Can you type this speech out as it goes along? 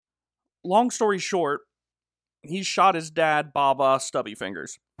long story short, he shot his dad, Baba Stubby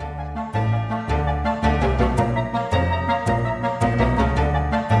Fingers.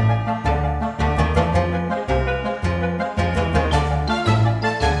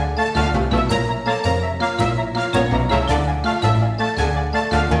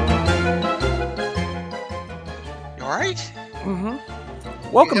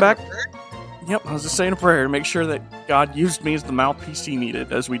 Welcome back. Yep, I was just saying a prayer to make sure that God used me as the mouthpiece he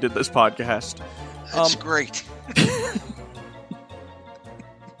needed as we did this podcast. That's great.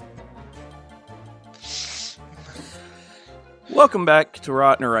 Welcome back to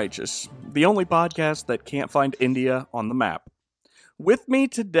Rotten or Righteous, the only podcast that can't find India on the map. With me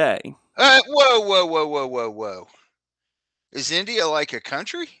today... Whoa. Is India like a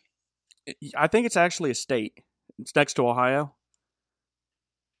country? I think it's actually a state. It's next to Ohio.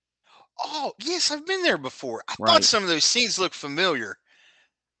 Oh, yes, I've been there before. I Right. thought some of those scenes looked familiar.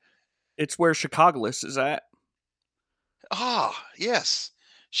 It's where Chicagolis is at. Ah, yes.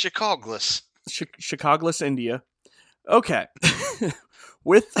 Chicagolis. Chicagolis, India. Okay.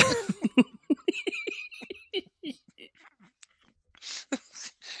 With...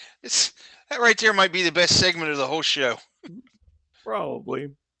 That right there might be the best segment of the whole show.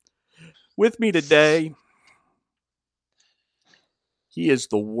 Probably. With me today... He is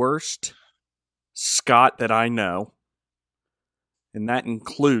the worst Scott that I know. And that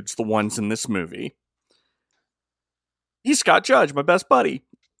includes the ones in this movie. He's Scott Judge, my best buddy.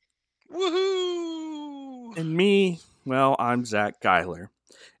 Woohoo! And me, well, I'm Zach Geiler.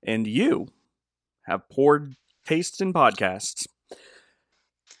 And you have poor taste in podcasts.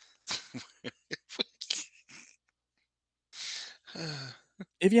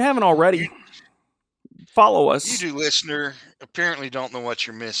 If you haven't already... follow us. You do, listener, apparently don't know what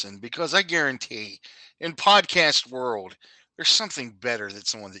you're missing, because I guarantee in podcast world, there's something better than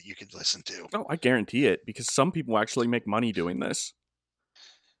someone that you could listen to. Oh, I guarantee it, because some people actually make money doing this.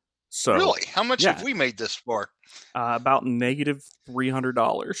 So, really? How much have we made this far? About negative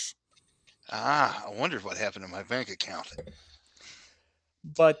 $300. I wondered what happened to my bank account.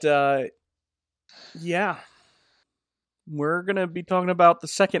 But, yeah. We're going to be talking about the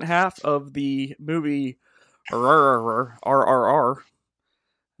second half of the movie RRR.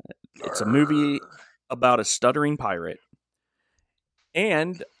 It's a movie about a stuttering pirate.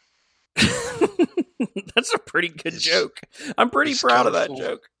 And that's a pretty good joke. I'm pretty proud of that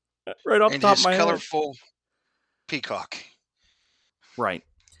joke. Right off the top of my head. Colorful peacock. Right.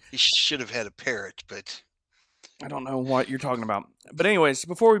 He should have had a parrot, but... I don't know what you're talking about. But anyways,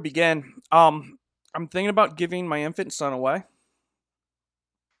 before we begin, I'm thinking about giving my infant son away.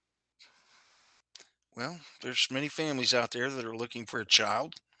 Well, there's many families out there that are looking for a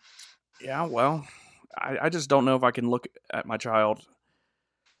child. Yeah, well, I just don't know if I can look at my child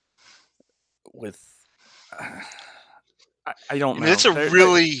with... I don't know. It's a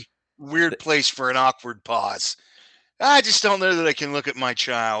really weird place for an awkward pause. I just don't know that I can look at my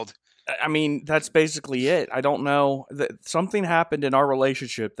child. I mean, that's basically it. I don't know. Something happened in our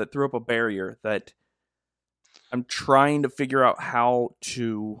relationship that threw up a barrier that I'm trying to figure out how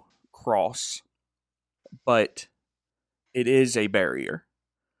to cross. But it is a barrier.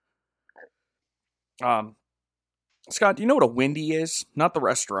 Scott, do you know what a Wendy is? Not the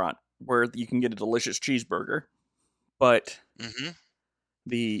restaurant where you can get a delicious cheeseburger, but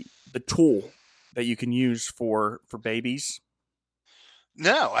the tool that you can use for babies.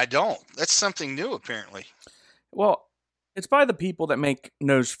 No, I don't. That's something new, apparently. Well, it's by the people that make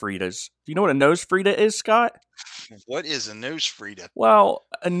nose Fritas. Do you know what a nose Frita is, Scott? What is a nose Frita? Well,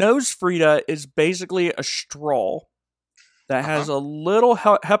 a nose Frita is basically a straw that has a little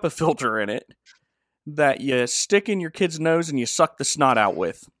HEPA filter in it that you stick in your kid's nose and you suck the snot out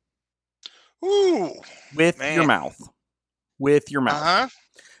with. Ooh. With your mouth. With your mouth.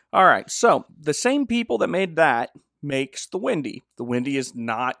 All right, so the same people that made that makes the Wendy. The Wendy is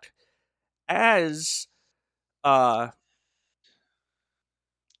not as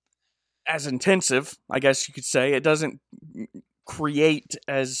intensive, I guess you could say. It doesn't create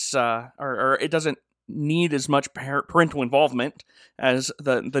as or it doesn't need as much parental involvement as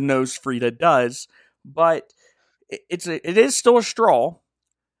the nose Frita does, but it is still a straw,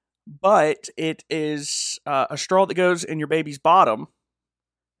 but it is a straw that goes in your baby's bottom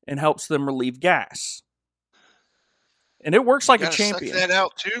and helps them relieve gas. And it works like a champion. Suck that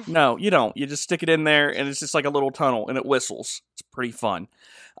out too? No, you don't. You just stick it in there, and it's just like a little tunnel, and it whistles. It's pretty fun.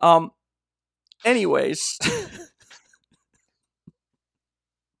 Anyways.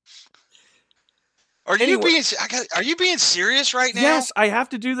 Are you being serious right now? Yes, I have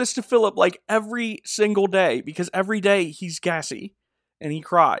to do this to Philip like every single day, because every day he's gassy, and he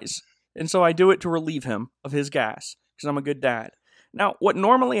cries. And so I do it to relieve him of his gas, because I'm a good dad. Now, what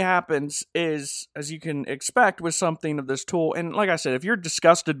normally happens is, as you can expect with something of this tool, and like I said, if you're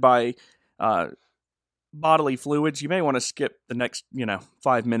disgusted by bodily fluids, you may want to skip the next,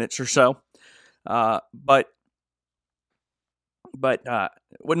 5 minutes or so. But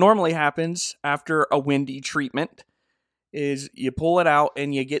what normally happens after a windy treatment is you pull it out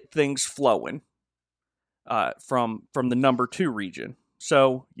and you get things flowing from the number 2 region.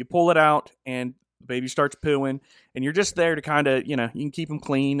 So you pull it out and the baby starts pooing, and you're just there to kind of, you can keep him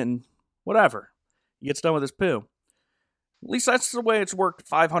clean and whatever. He gets done with his poo. At least that's the way it's worked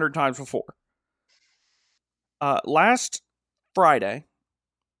 500 times before. Last Friday,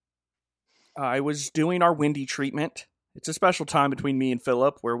 I was doing our windy treatment. It's a special time between me and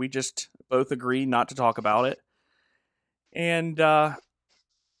Philip where we just both agree not to talk about it. And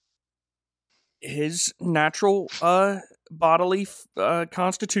his natural bodily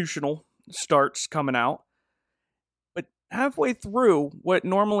constitutional starts coming out. But halfway through what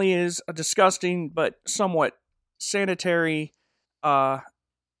normally is a disgusting but somewhat sanitary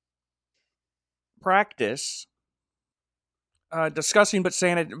practice, disgusting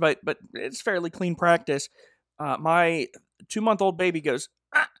but but it's fairly clean practice, my 2-month-old baby goes,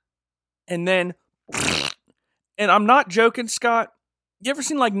 ah! And then, and I'm not joking, Scott. You ever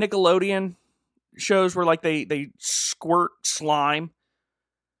seen like Nickelodeon shows where like they squirt slime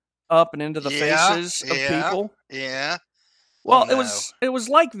up and into the faces of people? Yeah. Well, it was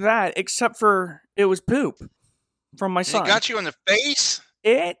like that, except for it was poop from my son. It got you in the face?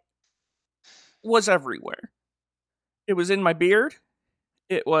 It was everywhere. It was in my beard.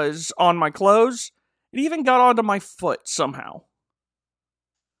 It was on my clothes. It even got onto my foot somehow.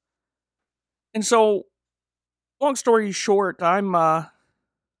 And so, long story short, I'm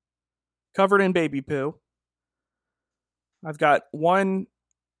covered in baby poo. I've got one...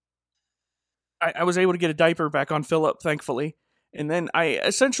 I was able to get a diaper back on Philip, thankfully. And then I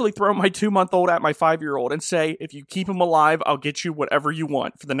essentially throw my 2-month-old at my 5-year-old and say, if you keep him alive, I'll get you whatever you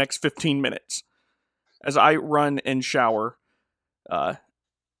want for the next 15 minutes. As I run and shower. But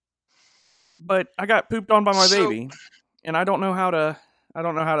I got pooped on by my baby. And I don't know how to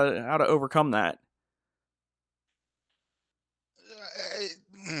overcome that.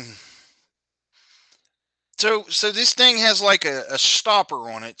 So this thing has like a stopper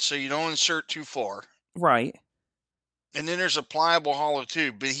on it, so you don't insert too far. Right. And then there's a pliable hollow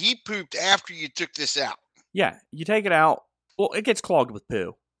tube. But he pooped after you took this out. Yeah, you take it out. Well, it gets clogged with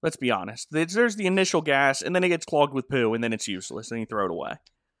poo. Let's be honest. There's the initial gas, and then it gets clogged with poo, and then it's useless, and you throw it away.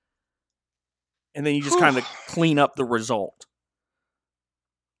 And then you just kind of clean up the result.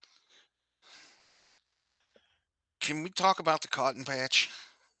 Can we talk about the cotton patch?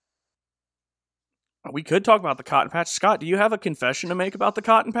 We could talk about the cotton patch. Scott, do you have a confession to make about the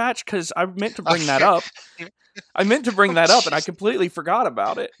cotton patch? Because I meant to bring that up. I meant to bring that up, and I completely forgot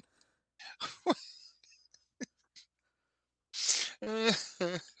about it.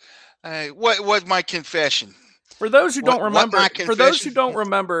 What's my confession? For those who don't remember,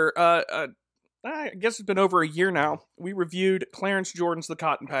 I guess it's been over a year now. We reviewed Clarence Jordan's The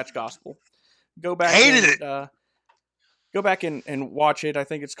Cotton Patch Gospel. Go back and watch it. I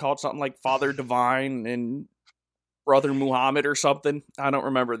think it's called something like Father Divine and Brother Muhammad or something. I don't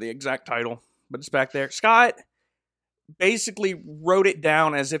remember the exact title, but it's back there. Scott basically wrote it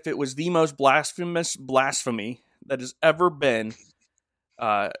down as if it was the most blasphemous blasphemy that has ever been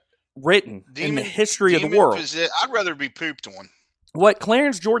written in the history of the world. I'd rather be pooped on. What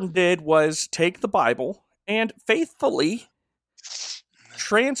Clarence Jordan did was take the Bible and faithfully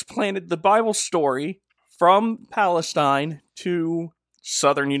transplanted the Bible story from Palestine to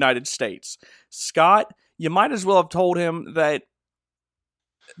southern United States. Scott, you might as well have told him that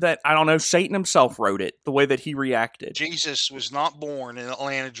I don't know, Satan himself wrote it, the way that he reacted. Jesus was not born in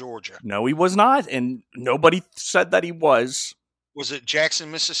Atlanta, Georgia. No, he was not, and nobody said that he was. Was it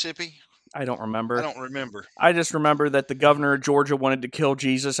Jackson, Mississippi? I don't remember. I just remember that the governor of Georgia wanted to kill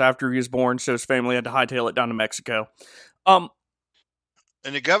Jesus after he was born, so his family had to hightail it down to Mexico. And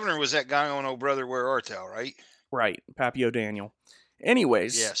the governor was that guy on Oh Brother, Where Art Thou, right? Right, Pappy O'Daniel.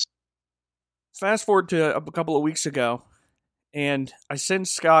 Anyways, yes. Fast forward to a couple of weeks ago, and I sent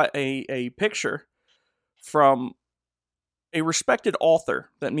Scott a picture from a respected author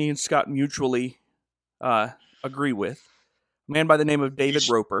that me and Scott mutually agree with. A man by the name of David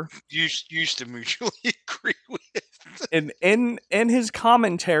Roper. Used to mutually agree with. And in his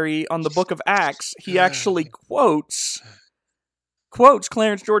commentary on the book of Acts, he actually quotes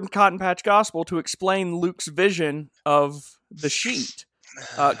Clarence Jordan Cotton Patch Gospel to explain Luke's vision of the sheet.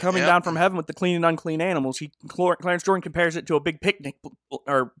 coming Yep. down from heaven with the clean and unclean animals. Clarence Jordan compares it to a big picnic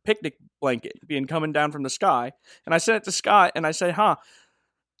blanket being coming down from the sky. And I sent it to Scott, and I said,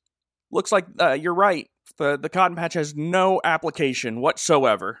 looks like you're right. The cotton patch has no application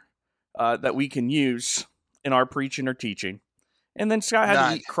whatsoever that we can use in our preaching or teaching. And then Scott had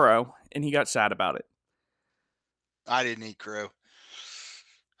to eat crow, and he got sad about it. I didn't eat crow.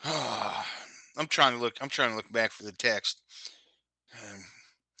 I'm trying to look back for the text.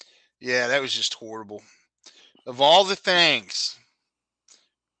 Yeah, that was just horrible. Of all the things,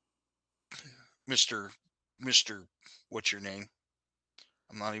 Mr. What's your name?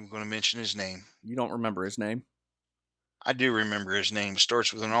 I'm not even going to mention his name. You don't remember his name? I do remember his name.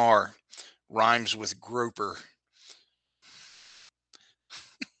 Starts with an R. Rhymes with groper.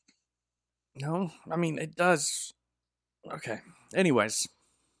 No, I mean, it does. Okay. Anyways,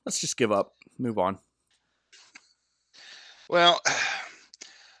 let's just give up. Move on. Well,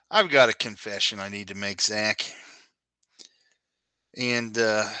 I've got a confession I need to make, Zach. And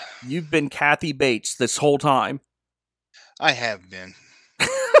you've been Kathy Bates this whole time. I have been.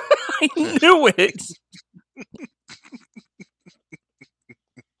 I knew it.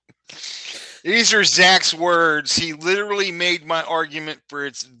 These are Zach's words. He literally made my argument for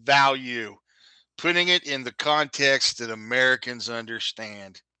its value, putting it in the context that Americans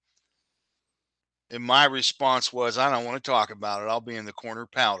understand. And my response was, I don't want to talk about it. I'll be in the corner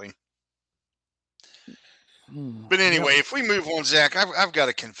pouting. But anyway, if we move on, Zach, I've got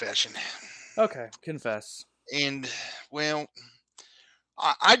a confession. Okay, confess. And, well,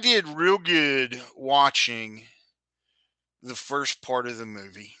 I did real good watching the first part of the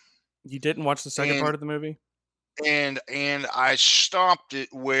movie. You didn't watch the second part of the movie? And I stopped it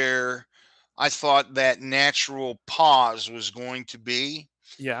where I thought that natural pause was going to be.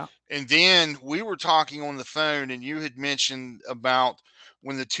 Yeah. And then we were talking on the phone, and you had mentioned about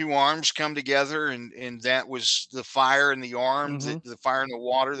when the two arms come together, and that was the fire in the arms, the fire in the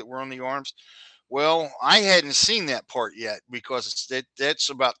water that were on the arms. Well, I hadn't seen that part yet because that's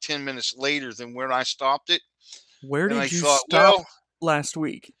about 10 minutes later than where I stopped it. Where did you stop last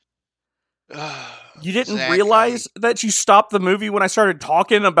week? You didn't realize that you stopped the movie when I started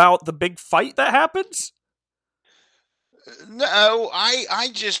talking about the big fight that happens? No, I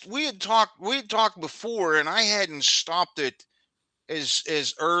just we had talked before, and I hadn't stopped it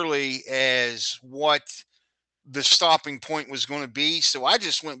as early as what the stopping point was going to be. So I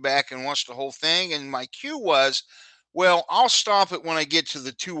just went back and watched the whole thing, and my cue was, well, I'll stop it when I get to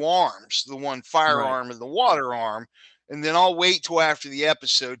the two arms, the one fire arm and the water arm, and then I'll wait till after the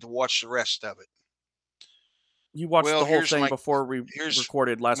episode to watch the rest of it. You watched the whole thing before we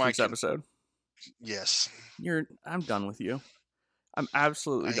recorded last week's episode. Yes. I'm done with you. I'm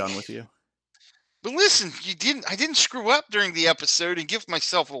absolutely done with you. But listen, I didn't screw up during the episode and give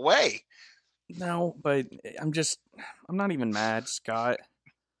myself away. No, but I'm not even mad, Scott.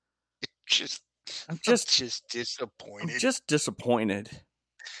 I'm just disappointed. I'm just disappointed.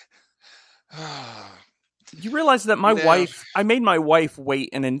 You realize that I made my wife wait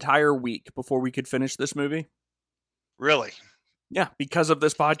an entire week before we could finish this movie? Really? Yeah, because of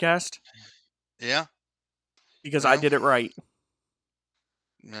this podcast. Yeah. Because I did it right.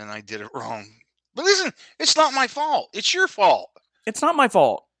 And I did it wrong. But listen, it's not my fault. It's your fault. It's not my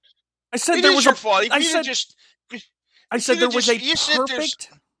fault. I said there was your fault. I said there was a perfect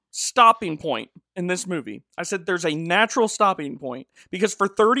stopping point in this movie. I said there's a natural stopping point because for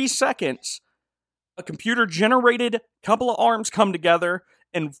 30 seconds, a computer-generated couple of arms come together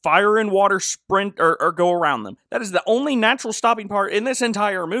and fire and water sprint or go around them. That is the only natural stopping part in this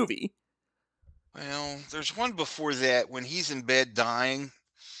entire movie. Well, there's one before that when he's in bed dying,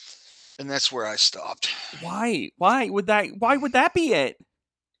 and that's where I stopped. Why? Why would that be it,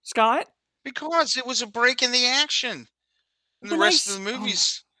 Scott? Because it was a break in the action. And the rest of the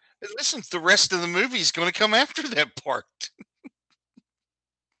movies... Listen, the rest of the movie is going to come after that part.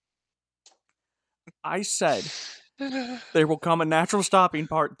 I said there will come a natural stopping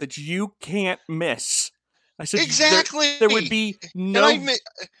part that you can't miss. I said exactly. There would be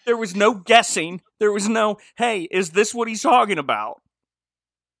there was no guessing. There was no, hey, is this what he's talking about?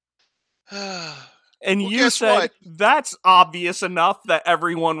 And you said that's obvious enough that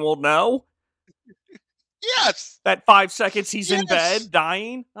everyone will know. Yes. That 5 seconds he's in bed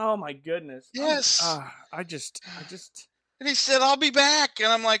dying. Oh my goodness. Yes. I just. And he said, I'll be back.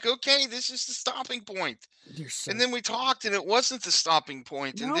 And I'm like, okay, this is the stopping point. And then we talked and it wasn't the stopping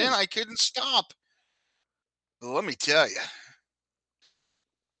point. And then I couldn't stop. But let me tell you,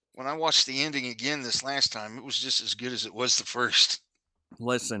 when I watched the ending again this last time, it was just as good as it was the first.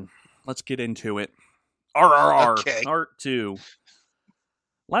 Listen, let's get into it. RRR. Okay. Part 2.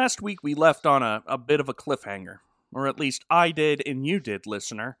 Last week we left on a bit of a cliffhanger, or at least I did and you did,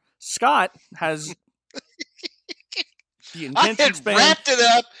 listener. Scott has the I attention had span wrapped it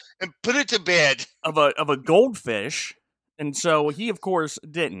up and put it to bed. of a goldfish, and so he, of course,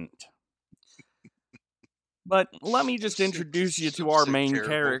 didn't. But let me just introduce you to our So main terrible.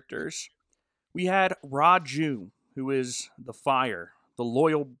 characters. We had Raju, who is the Fire, the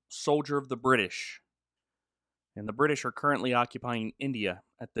loyal soldier of the British. And the British are currently occupying India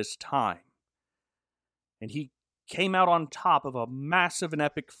at this time. And he came out on top of a massive and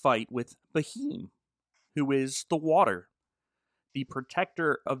epic fight with Bahim, who is the Water, the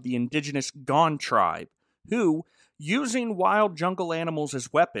protector of the indigenous Gond tribe, who, using wild jungle animals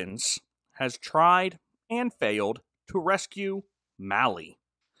as weapons, has tried and failed to rescue Mali,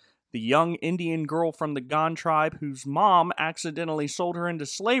 the young Indian girl from the Gond tribe whose mom accidentally sold her into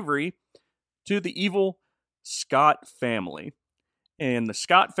slavery to the evil Scott family. And the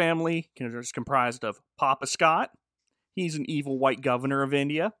Scott family is comprised of Papa Scott, he's an evil white governor of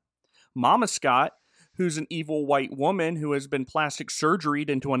India, Mama Scott, who's an evil white woman who has been plastic surgeryed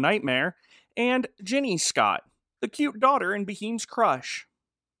into a nightmare, and Jenny Scott, the cute daughter and Bahim's crush.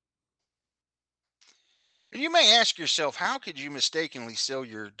 You may ask yourself, how could you mistakenly sell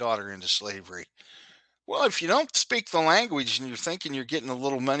your daughter into slavery? Well, if you don't speak the language and you're thinking you're getting a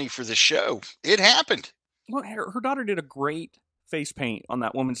little money for the show, it happened. Well, her daughter did a great face paint on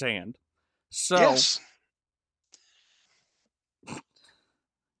that woman's hand. So, Yes.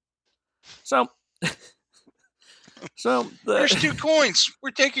 There's 2 coins.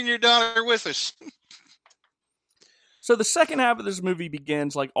 We're taking your daughter with us. So the second half of this movie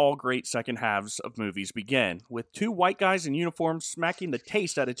begins like all great second halves of movies begin, with 2 white guys in uniforms smacking the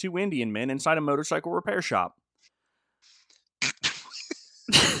taste out of 2 Indian men inside a motorcycle repair shop.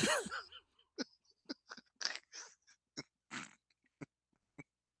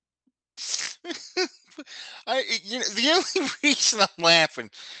 The only reason I'm laughing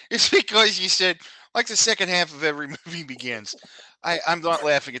is because you said, like the second half of every movie begins. I'm not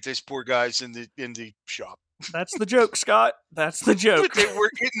laughing at these poor guys in the shop. That's the joke, Scott. That's the joke.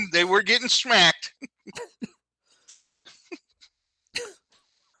 They were getting smacked.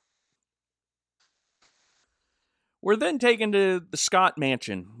 We're then taken to the Scott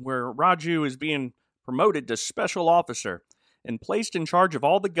Mansion, where Raju is being promoted to special officer and placed in charge of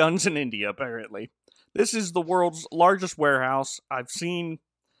all the guns in India, apparently. This is the world's largest warehouse. I've seen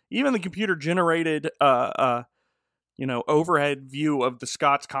even the computer-generated overhead view of the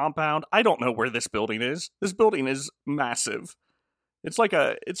Scott's compound. I don't know where this building is. This building is massive.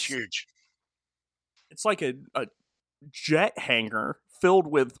 It's huge. It's like a jet hangar filled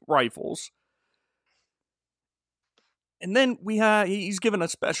with rifles. And then he's given a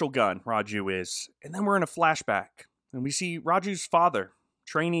special gun, Raju is. And then we're in a flashback. And we see Raju's father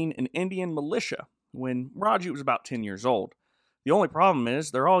training an Indian militia when Raju was about 10 years old. The only problem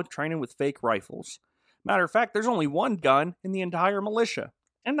is they're all training with fake rifles. Matter of fact, there's only one gun in the entire militia.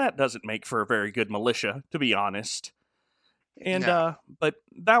 And that doesn't make for a very good militia, to be honest. And No. But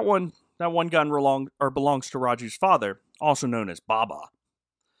that one gun belongs to Raju's father, also known as Baba.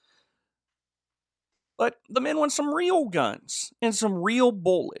 But the men want some real guns and some real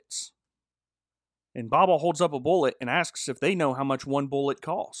bullets. And Baba holds up a bullet and asks if they know how much one bullet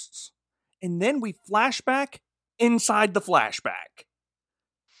costs. And then we flashback inside the flashback.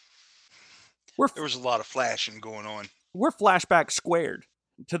 There was a lot of flashing going on. We're flashback squared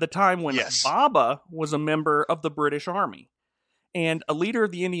to the time when Baba was a member of the British Army. And a leader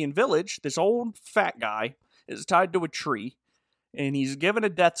of the Indian village, this old fat guy, is tied to a tree. And he's given a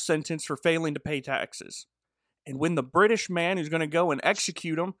death sentence for failing to pay taxes. And when the British man who's going to go and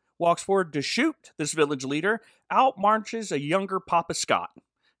execute him walks forward to shoot this village leader, out marches a younger Papa Scott,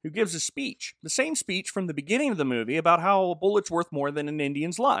 who gives a speech, the same speech from the beginning of the movie about how a bullet's worth more than an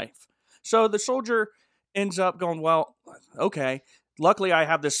Indian's life. So the soldier ends up going, well, okay, luckily I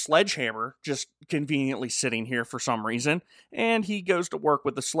have this sledgehammer just conveniently sitting here for some reason, and he goes to work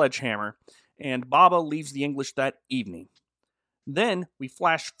with the sledgehammer, and Baba leaves the English that evening. Then we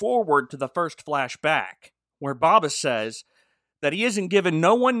flash forward to the first flashback, where Baba says that he isn't giving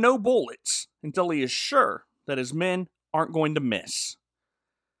no one no bullets until he is sure that his men aren't going to miss.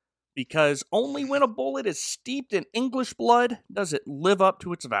 Because only when a bullet is steeped in English blood does it live up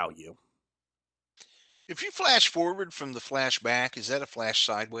to its value. If you flash forward from the flashback, is that a flash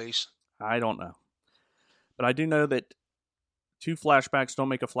sideways? I don't know. But I do know that 2 flashbacks don't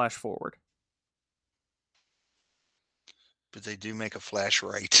make a flash forward. But they do make a flash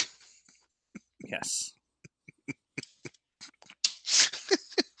right. Yes.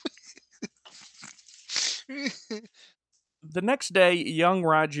 The next day, young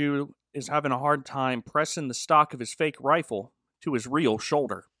Raju is having a hard time pressing the stock of his fake rifle to his real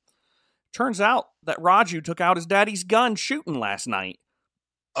shoulder. Turns out that Raju took out his daddy's gun shooting last night.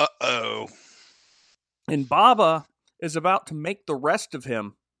 Uh-oh. And Baba is about to make the rest of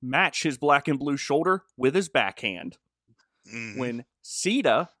him match his black and blue shoulder with his backhand. Mhm. When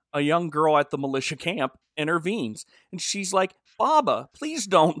Sita, a young girl at the militia camp, intervenes. And she's like, Baba, please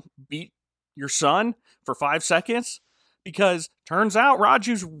don't beat your son for 5 seconds. Because turns out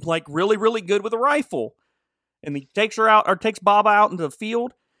Raju's like really, really good with a rifle. And he takes her out, or takes Baba out into the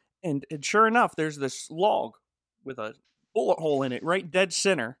field. And sure enough, there's this log with a bullet hole in it, right dead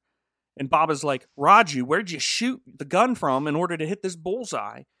center. And Baba's like, Raju, where'd you shoot the gun from in order to hit this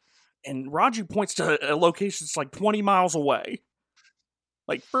bullseye? And Raju points to a location that's like 20 miles away.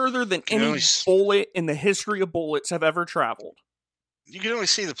 Like further than any bullet in the history of bullets have ever traveled. You can only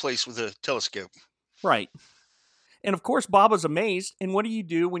see the place with a telescope. Right. And of course, Baba's amazed. And what do you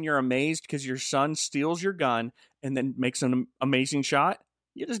do when you're amazed because your son steals your gun and then makes an amazing shot?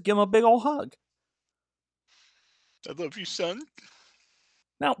 You just give him a big old hug. I love you, son.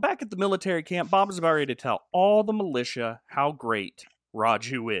 Now, back at the military camp, Baba's about ready to tell all the militia how great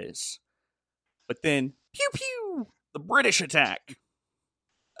Raju is. But then, pew pew, the British attack.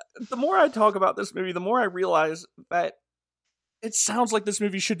 The more I talk about this movie, the more I realize that it sounds like this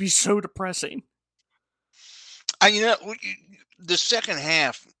movie should be so depressing. The second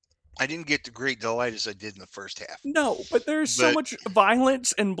half, I didn't get the great delight as I did in the first half. No, but there's so much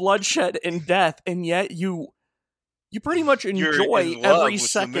violence and bloodshed and death, and yet you pretty much enjoy every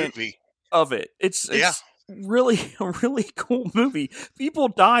second of it. It's really a really cool movie. People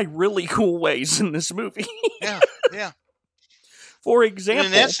die really cool ways in this movie. Yeah. For example,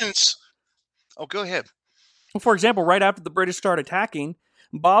 in essence, go ahead. For example, right after the British start attacking,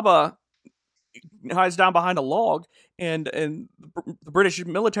 Baba hides down behind a log, and the British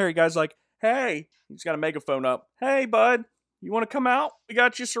military guy's like, hey, he's got a megaphone up. Hey, bud, you want to come out? We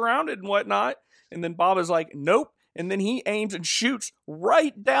got you surrounded and whatnot. And then Baba's like, nope. And then he aims and shoots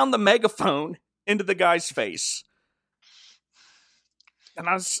right down the megaphone into the guy's face. And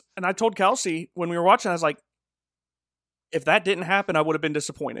I told Kelsey when we were watching, I was like, if that didn't happen, I would have been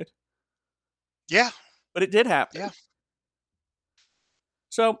disappointed. Yeah. But it did happen. Yeah.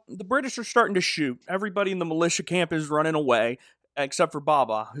 So the British are starting to shoot. Everybody in the militia camp is running away, except for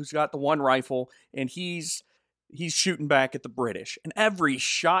Baba, who's got the one rifle, and he's shooting back at the British. And every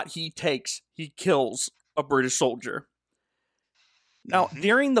shot he takes, he kills a British soldier. Now,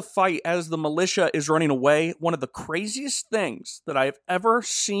 during the fight, as the militia is running away, one of the craziest things that I've ever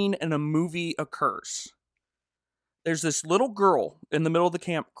seen in a movie occurs. There's this little girl in the middle of the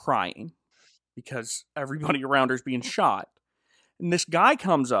camp crying because everybody around her is being shot. And this guy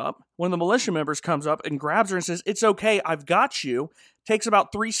comes up, one of the militia members comes up and grabs her and says, it's okay, I've got you. Takes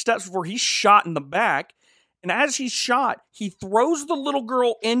about 3 steps before he's shot in the back. And as he's shot, he throws the little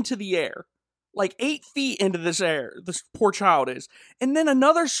girl into the air. Like 8 feet into this air, this poor child is. And then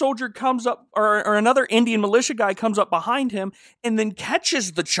another soldier comes up, or another Indian militia guy comes up behind him and then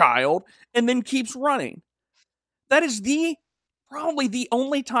catches the child and then keeps running. That is probably the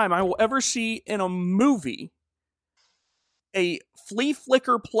only time I will ever see in a movie a flea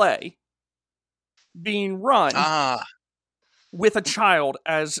flicker play being run with a child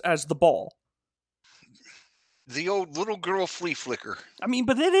as the ball. The old little girl flea flicker. I mean,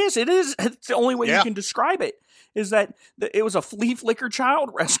 but it's the only way you can describe it, is that it was a flea flicker child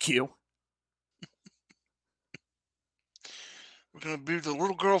rescue. We're going to do the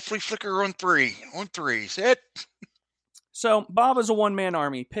little girl flea flicker on 3. On 3. Set. So, Baba's a one-man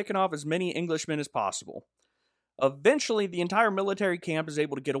army, picking off as many Englishmen as possible. Eventually, the entire military camp is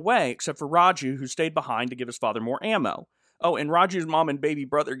able to get away, except for Raju, who stayed behind to give his father more ammo. Oh, and Raju's mom and baby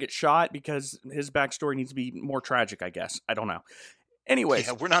brother get shot because his backstory needs to be more tragic, I guess. I don't know. Anyways.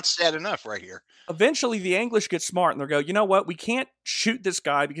 Yeah, we're not sad enough right here. Eventually, the English get smart, and they'll go, you know what? We can't shoot this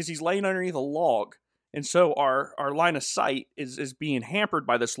guy because he's laying underneath a log. And so our line of sight is being hampered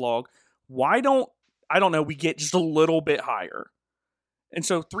by this log. Why don't, I don't know, we get just a little bit higher? And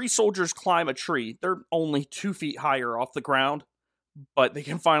so 3 soldiers climb a tree. They're only 2 feet higher off the ground, but they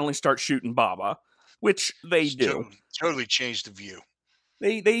can finally start shooting Baba, which they do. Totally changed the view.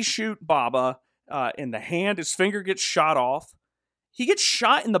 They shoot Baba in the hand. His finger gets shot off. He gets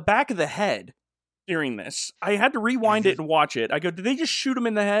shot in the back of the head during this. I had to rewind it and watch it. I go, did they just shoot him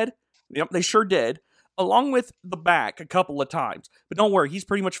in the head? Yep, they sure did. Along with the back a couple of times. But don't worry, he's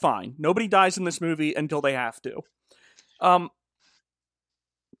pretty much fine. Nobody dies in this movie until they have to.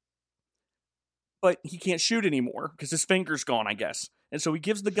 But he can't shoot anymore because his finger's gone, I guess. And so he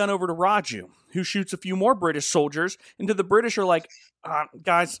gives the gun over to Raju, who shoots a few more British soldiers, and the British are like,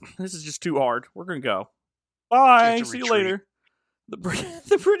 guys, this is just too hard. We're going to go. Bye. See you later. The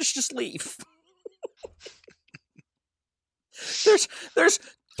British just leave. There's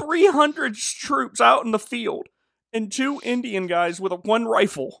 300 troops out in the field and 2 Indian guys with one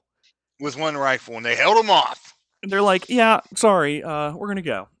rifle. With one rifle, and they held them off. And they're like, yeah, sorry, we're going to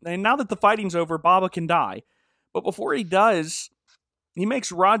go. And now that the fighting's over, Baba can die. But before he does, he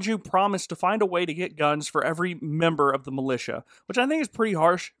makes Raju promise to find a way to get guns for every member of the militia, which I think is pretty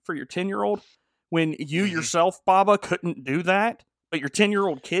harsh for your 10-year-old when you yourself, Baba, couldn't do that, but your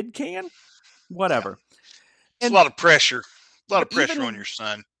 10-year-old kid can? Whatever. Yeah. It's a lot of pressure. A lot of pressure on your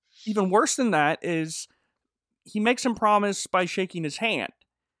son. Even worse than that is he makes him promise by shaking his hand.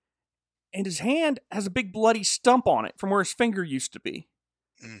 And his hand has a big bloody stump on it from where his finger used to be.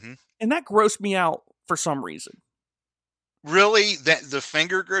 Mm-hmm. And that grossed me out for some reason. Really? That the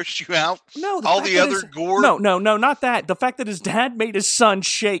finger grossed you out? No. All the other gore? No, not that. The fact that his dad made his son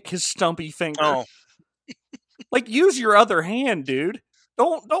shake his stumpy finger. Oh. Like, use your other hand, dude.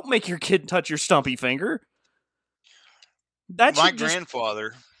 Don't make your kid touch your stumpy finger. My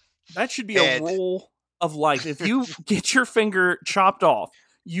grandfather. That should be a rule of life. If you get your finger chopped off,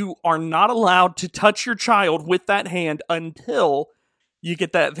 you are not allowed to touch your child with that hand until you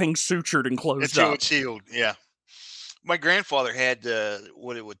get that thing sutured and closed up. Until it's healed, yeah. My grandfather had,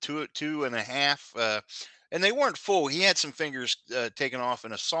 2.5, and they weren't full. He had some fingers taken off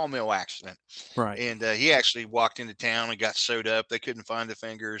in a sawmill accident. Right. And he actually walked into town and got sewed up. They couldn't find the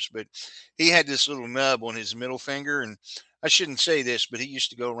fingers, but he had this little nub on his middle finger. And I shouldn't say this, but he used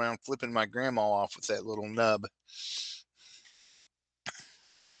to go around flipping my grandma off with that little nub.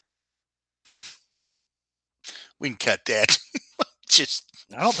 We can cut that.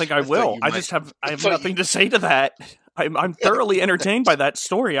 I don't think I will. I have nothing to say to that. I'm thoroughly entertained by that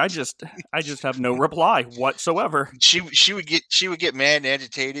story. I just have no reply whatsoever. She would get mad and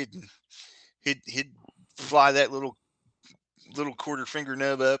agitated, and he'd fly that little quarter finger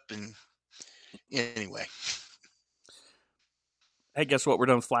nub up, and anyway. Hey, guess what? We're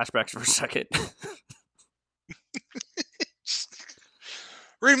done with flashbacks for a second.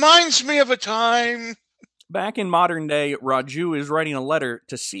 Reminds me of a time. Back in modern day, Raju is writing a letter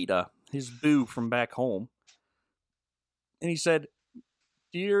to Sita, his boo from back home. And he said,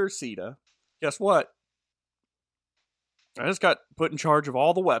 "Dear Sita, guess what? I just got put in charge of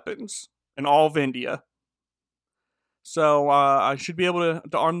all the weapons in all of India. So I should be able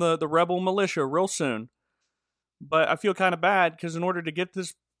to arm the rebel militia real soon. But I feel kind of bad because in order to get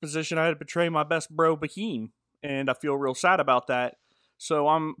this position, I had to betray my best bro, Bahim. And I feel real sad about that. So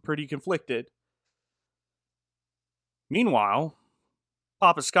I'm pretty conflicted. Meanwhile,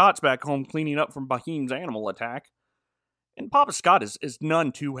 Papa Scott's back home cleaning up from Bahim's animal attack. And Papa Scott is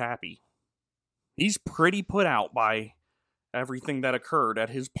none too happy. He's pretty put out by everything that occurred at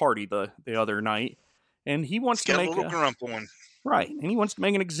his party the other night. And he wants to make a little grump on. Right. And he wants to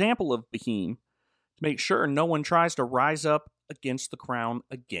make an example of Bahim to make sure no one tries to rise up against the crown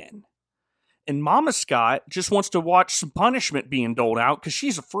again. And Mama Scott just wants to watch some punishment being doled out because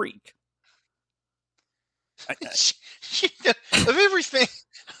she's a freak. Of everything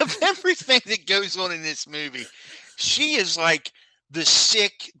that goes on in this movie, she is like the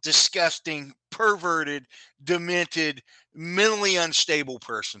sick, disgusting, perverted, demented, mentally unstable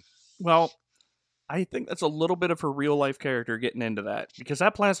person. Well, I think that's a little bit of her real life character getting into that because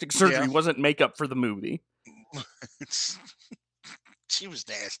that plastic surgery wasn't makeup for the movie. She was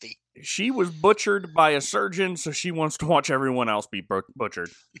nasty. She was butchered by a surgeon, so she wants to watch everyone else be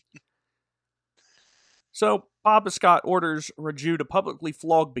butchered. So, Papa Scott orders Raju to publicly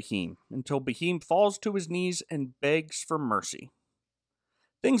flog Bahim until Bahim falls to his knees and begs for mercy.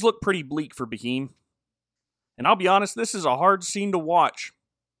 Things look pretty bleak for Bahim. And I'll be honest, this is a hard scene to watch.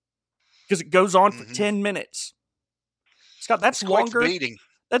 Because it goes on for 10 minutes. Scott, that's longer.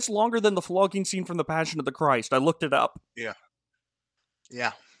 That's longer than the flogging scene from The Passion of the Christ. I looked it up.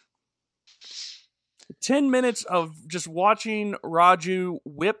 Yeah. 10 minutes of just watching Raju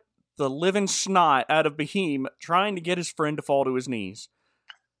whip the living snot out of Bahim, trying to get his friend to fall to his knees.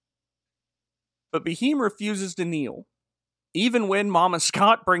 But Bahim refuses to kneel, even when Mama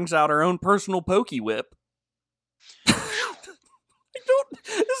Scott brings out her own personal pokey whip. This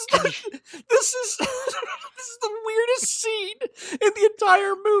is the weirdest scene in the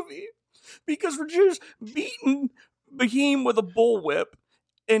entire movie. Because Raju's beating Bahim with a bullwhip,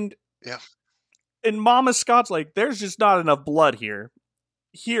 and Mama Scott's like, there's just not enough blood here.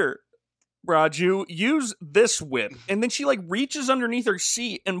 Here, Raju, use this whip. And then she like reaches underneath her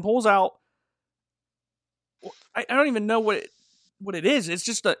seat and pulls out, I don't even know what what it is. It's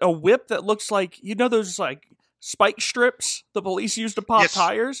just a whip that looks like, those like spike strips the police use to pop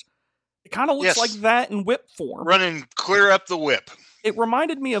tires? It kind of looks like that in whip form. Running clear up the whip. It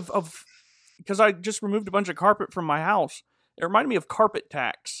reminded me of because I just removed a bunch of carpet from my house. It reminded me of carpet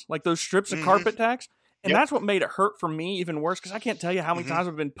tacks, like those strips of carpet tacks. And that's what made it hurt for me even worse, because I can't tell you how many times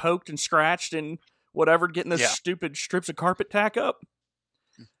I've been poked and scratched and whatever, getting those stupid strips of carpet tack up.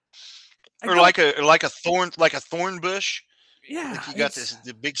 Or like a thorn bush. Yeah. Like you got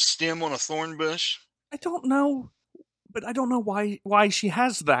the big stem on a thorn bush. I don't know, but I don't know why she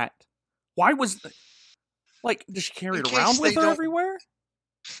has that. Why was does she carry it around with her everywhere?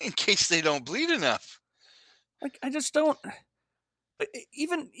 In case they don't bleed enough. Like, I just don't.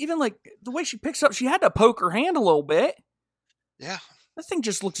 Even like the way she picks up, she had to poke her hand a little bit. Yeah. That thing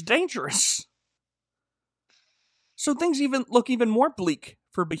just looks dangerous. So things look even more bleak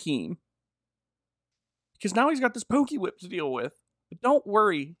for Beheem. Because now he's got this pokey whip to deal with. But don't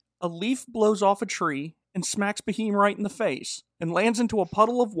worry, a leaf blows off a tree and smacks Beheem right in the face and lands into a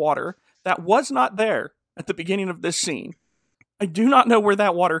puddle of water that was not there at the beginning of this scene. I do not know where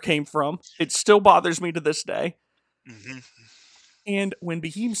that water came from. It still bothers me to this day. Mm-hmm. And when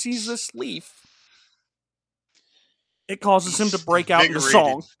Beheem sees this leaf, it causes him to break out into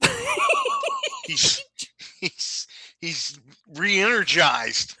song. he's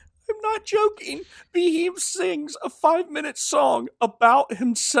re-energized. I'm not joking. Beheem sings a 5-minute song about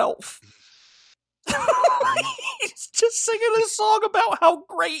himself. He's just singing a song about how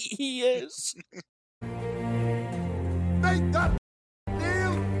great he is. Make that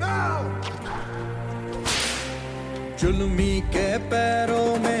deal now! जुल्मी के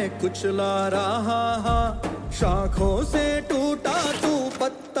पैरों में कुचला रहा शाखों से टूटा तू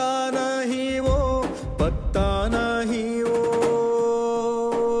पत्ता नहीं वो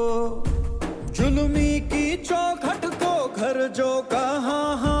जुल्मी की चौखट को घर जो कहा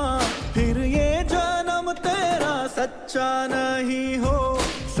फिर ये जन्म तेरा सच्चा नहीं हो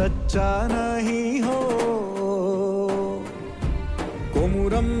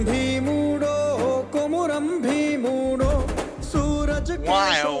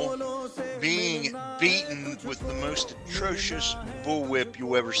while being beaten with the most atrocious bullwhip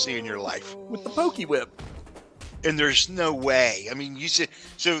you'll ever see in your life. With the pokey whip. And there's no way. I mean, you said,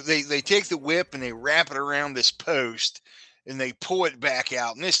 so they take the whip and they wrap it around this post and they pull it back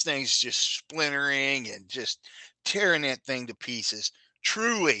out. And this thing's just splintering and just tearing that thing to pieces.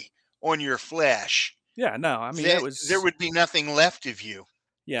 Truly on your flesh. Yeah, no, I mean, there would be nothing left of you.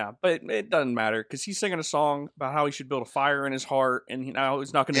 Yeah, but it doesn't matter because he's singing a song about how he should build a fire in his heart and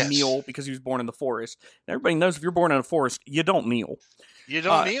he's not going to kneel because he was born in the forest. And everybody knows if you're born in a forest, you don't kneel. You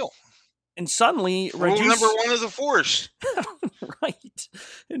don't kneel. And suddenly, rule number one of the force. Right.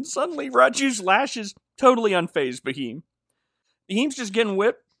 And suddenly, Raju's lashes totally unfazed Beheem. Beheem's just getting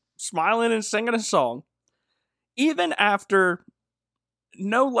whipped, smiling and singing a song. Even after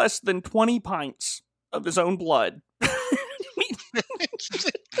no less than 20 pints of his own blood.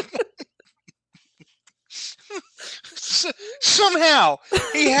 Somehow,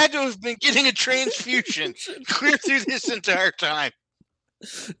 he had to have been getting a transfusion clear through this entire time.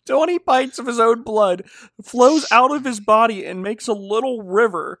 20 pints of his own blood flows out of his body and makes a little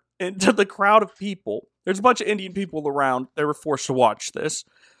river into the crowd of people. There's a bunch of Indian people around. They were forced to watch this.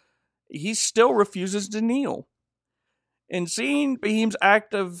 He still refuses to kneel. And seeing Beheem's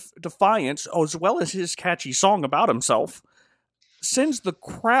act of defiance, as well as his catchy song about himself, sends the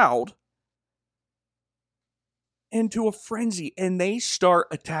crowd into a frenzy, and they start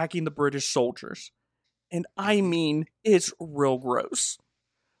attacking the British soldiers. And I mean, it's real gross.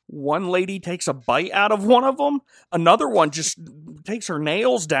 One lady takes a bite out of one of them. Another one just takes her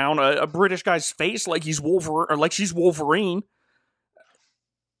nails down a British guy's face like he's Wolverine, or like she's Wolverine.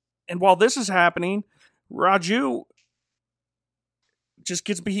 And while this is happening, Raju just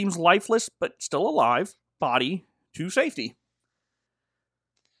gets Beheem's lifeless but still alive body to safety.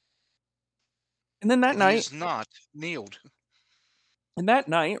 And then that night, he's not kneeled. And that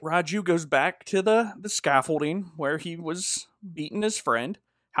night, Raju goes back to the scaffolding where he was beating his friend.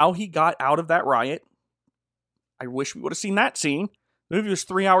 How he got out of that riot. I wish we would have seen that scene. The movie was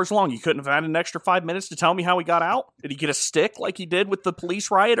 3 hours long. You couldn't have had an extra 5 minutes to tell me how he got out? Did he get a stick like he did with the police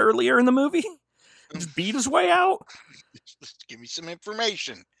riot earlier in the movie? Just beat his way out? Just give me some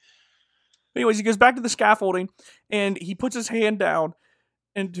information. Anyways, he goes back to the scaffolding and he puts his hand down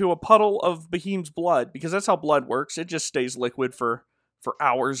into a puddle of Beheem's blood, because that's how blood works. It just stays liquid for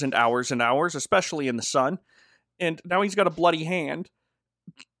hours and hours and hours, especially in the sun. And now he's got a bloody hand.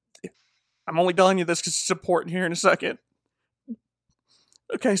 I'm only telling you this because it's important here in a second.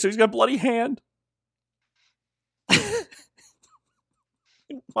 Okay, so he's got a bloody hand.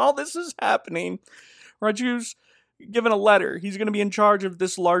 while this is happening, Raju's given a letter. He's going to be in charge of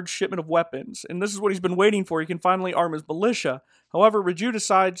this large shipment of weapons, and this is what he's been waiting for. He can finally arm his militia. However, Raju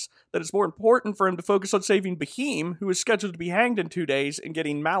decides that it's more important for him to focus on saving Beheem, who is scheduled to be hanged in 2 days, and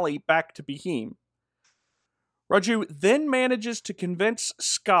getting Mali back to Beheem. Raju then manages to convince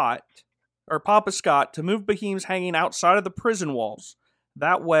Papa Scott, to move Beheem's hanging outside of the prison walls.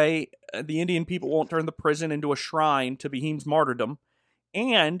 That way, the Indian people won't turn the prison into a shrine to Beheem's martyrdom,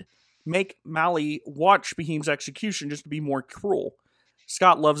 and make Mali watch Beheem's execution just to be more cruel.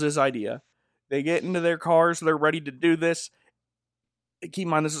 Scott loves his idea. They get into their cars, they're ready to do this. Keep in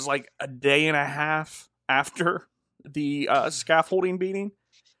mind, this is like a day and a half after the scaffolding beating.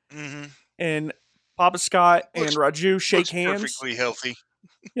 Mm-hmm. And Papa Scott and Raju shake hands. Perfectly healthy.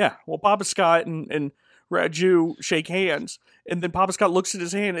 Yeah, well, Papa Scott and Raju shake hands, and then Papa Scott looks at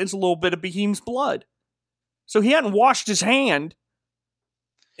his hand, and it's a little bit of Beheem's blood. So he hadn't washed his hand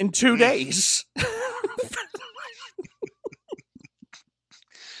in 2 days.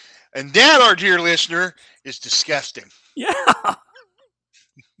 And that, our dear listener, is disgusting. Yeah.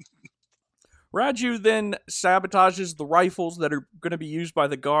 Raju then sabotages the rifles that are going to be used by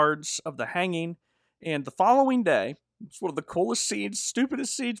the guards of the hanging, and the following day, it's one of the coolest scenes,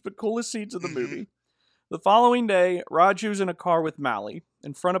 stupidest scenes, but coolest scenes of the movie. The following day, Raju's in a car with Mali,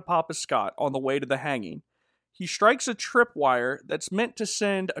 in front of Papa Scott, on the way to the hanging. He strikes a tripwire that's meant to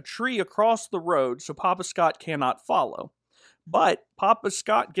send a tree across the road so Papa Scott cannot follow. But Papa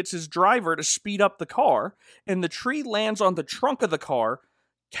Scott gets his driver to speed up the car, and the tree lands on the trunk of the car,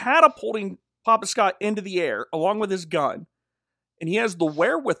 catapulting Papa Scott into the air, along with his gun. And he has the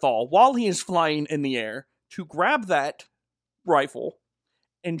wherewithal, while he is flying in the air, to grab that rifle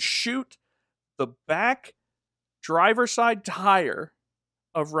and shoot the back driver's side tire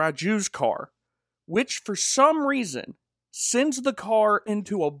of Raju's car, which for some reason sends the car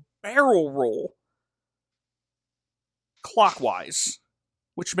into a barrel roll clockwise,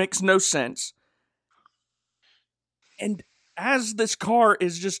 which makes no sense. And as this car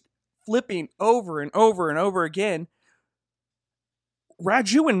is just flipping over and over and over again,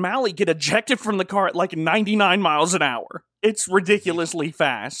 Raju and Mali get ejected from the car at like 99 miles an hour. It's ridiculously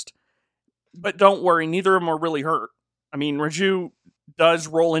fast. But don't worry, neither of them are really hurt. I mean, Raju does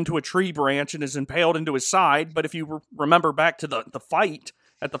roll into a tree branch and is impaled into his side, but if you remember back to the fight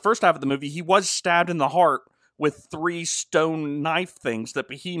at the first half of the movie, he was stabbed in the heart with 3 stone knife things that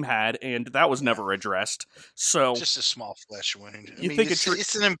Beheem had, and that was never addressed. So just a small flesh wound. You think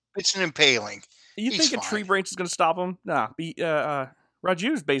it's an impaling. You think a tree branch is going to stop him? Nah.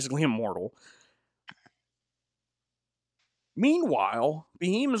 Raju's basically immortal. Meanwhile,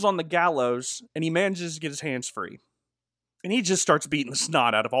 Beheem is on the gallows, and he manages to get his hands free. And he just starts beating the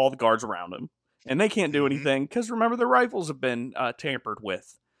snot out of all the guards around him. And they can't do anything, because remember, their rifles have been tampered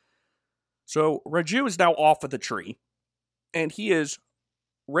with. So Raju is now off of the tree, and he is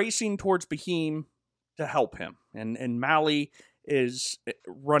racing towards Beheem to help him. And Mali is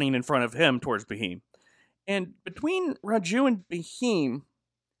running in front of him towards Beheem. And between Raju and Beheem,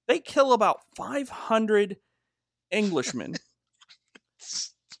 they kill about 500 Englishmen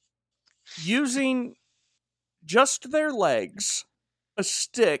using just their legs, a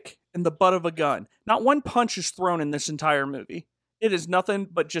stick, and the butt of a gun. Not one punch is thrown in this entire movie. It is nothing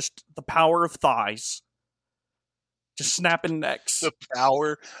but just the power of thighs. Just snapping necks. The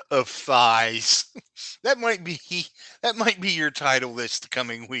power of thighs. That might be your title this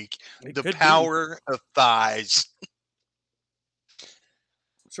coming week. The power of thighs.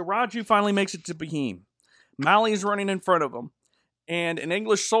 So Raju finally makes it to Beheem. Mali is running in front of him, and an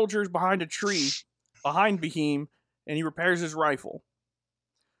English soldier is behind a tree behind Beheem, and he repairs his rifle.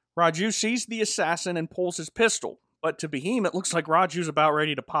 Raju sees the assassin and pulls his pistol, but to Beheem it looks like Raju's about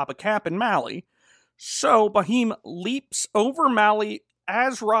ready to pop a cap in Mali. So Beheem leaps over Mali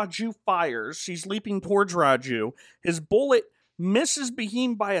as Raju fires. He's leaping towards Raju. His bullet misses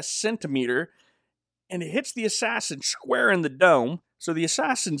Beheem by a centimeter, and it hits the assassin square in the dome, so the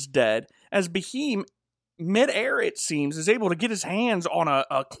assassin's dead, as Beheem, mid-air it seems, is able to get his hands on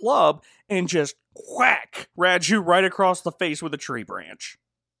a club and just whack Raju right across the face with a tree branch.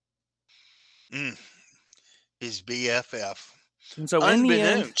 His BFF. And so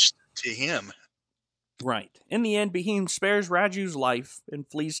unbeknownst to him. Right. In the end, Beheem spares Raju's life and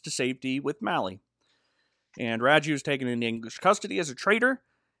flees to safety with Mali. And Raju is taken into English custody as a traitor,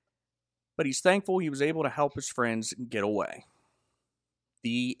 but he's thankful he was able to help his friends get away.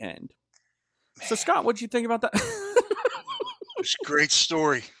 The end. Man. So, Scott, what'd you think about that? It's a great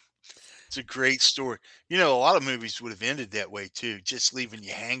story. It's a great story. You know, a lot of movies would have ended that way, too, just leaving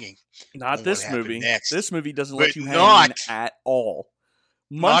you hanging. Not this movie. Next. This movie doesn't let you hang at all.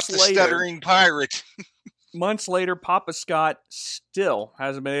 Not the stuttering pirate. Months later, Papa Scott still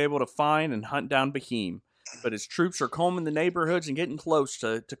hasn't been able to find and hunt down Beheem, but his troops are combing the neighborhoods and getting close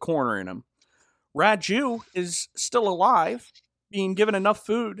to cornering him. Raju is still alive, being given enough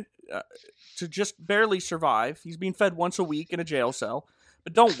food to just barely survive. He's being fed once a week in a jail cell,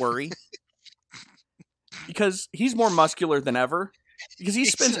 but don't worry, because he's more muscular than ever. Because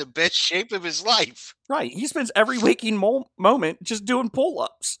he's in the best shape of his life. Right, he spends every waking moment just doing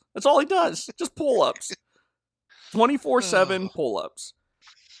pull-ups. That's all he does, just pull-ups. 24/7 pull-ups.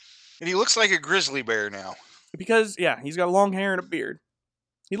 And he looks like a grizzly bear now. Because, yeah, he's got long hair and a beard.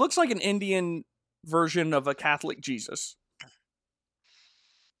 He looks like an Indian version of a Catholic Jesus.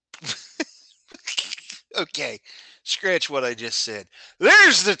 Okay, scratch what I just said.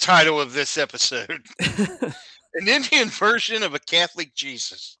 There's the title of this episode. An Indian version of a Catholic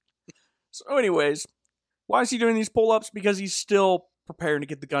Jesus. So anyways, why is he doing these pull-ups? Because he's still preparing to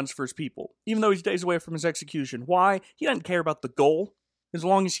get the guns for his people, even though he's days away from his execution. Why? He doesn't care about the goal, as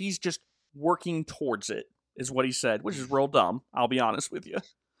long as he's just working towards it, is what he said, which is real dumb, I'll be honest with you.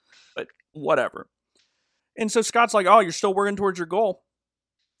 But whatever. And so Scott's like, oh, you're still working towards your goal.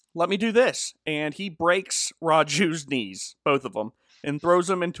 Let me do this. And he breaks Raju's knees, both of them, and throws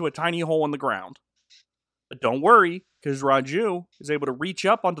them into a tiny hole in the ground. But don't worry, because Raju is able to reach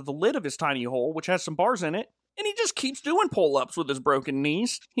up onto the lid of his tiny hole, which has some bars in it, and he just keeps doing pull-ups with his broken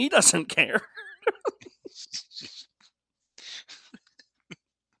knees. He doesn't care.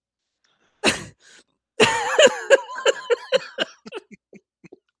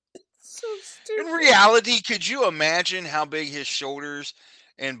 So stupid. In reality, could you imagine how big his shoulders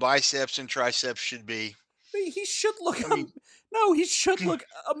and biceps and triceps should be? He should look... he should look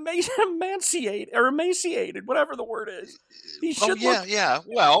emaciated, whatever the word is. He should look... Yeah.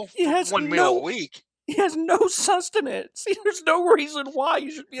 Well, he has 1 meal a week. He has no sustenance. There's no reason why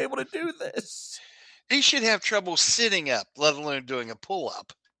you should be able to do this. He should have trouble sitting up, let alone doing a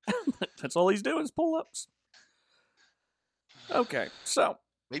pull-up. That's all he's doing is pull-ups. Okay, so...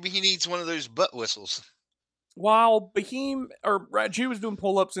 Maybe he needs one of those butt whistles. While Raju was doing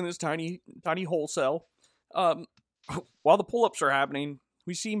pull-ups in his tiny hole cell, while the pull-ups are happening,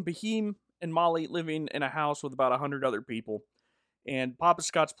 we see Beheem and Molly living in a house with about 100 other people. And Papa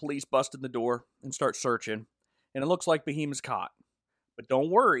Scott's police bust in the door and start searching. And it looks like Beheem is caught. But don't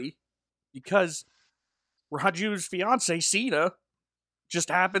worry, because Raju's fiance, Sita, just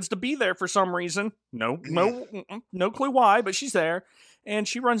happens to be there for some reason. No clue why, but she's there. And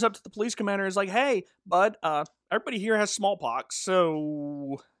she runs up to the police commander and is like, hey, bud, everybody here has smallpox,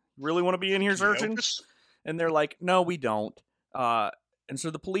 so you really want to be in here searching? And they're like, no, we don't. And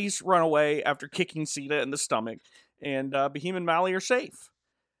so the police run away after kicking Sita in the stomach, and Beheem and Molly are safe.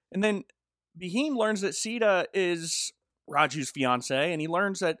 And then Beheem learns that Sita is Raju's fiance, and he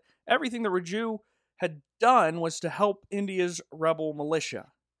learns that everything that Raju had done was to help India's rebel militia.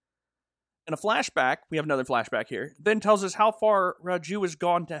 And a flashback, we have another flashback here, then tells us how far Raju has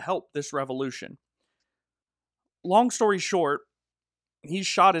gone to help this revolution. Long story short, he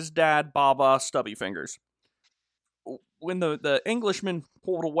shot his dad, Baba Stubby Fingers. When the Englishman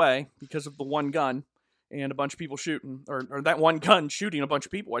pulled away because of the one gun and a bunch of people shooting, or that one gun shooting a bunch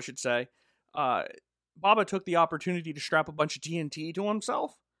of people, I should say, Baba took the opportunity to strap a bunch of TNT to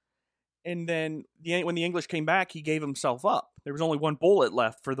himself. And then when the English came back, he gave himself up. There was only one bullet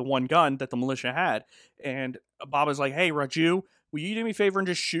left for the one gun that the militia had. And Baba's like, hey, Raju, will you do me a favor and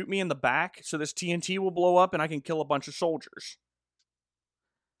just shoot me in the back so this TNT will blow up and I can kill a bunch of soldiers?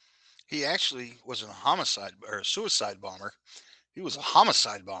 He actually was a suicide bomber. He was a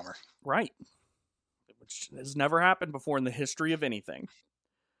homicide bomber. Right. Which has never happened before in the history of anything.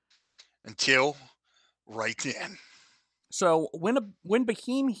 Until right then. So when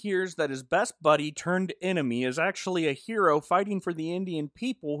Beheem hears that his best buddy turned enemy is actually a hero fighting for the Indian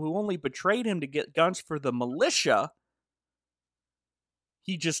people who only betrayed him to get guns for the militia,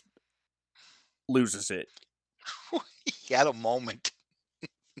 he just loses it. He had a moment.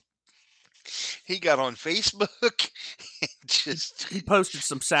 He got on Facebook and he posted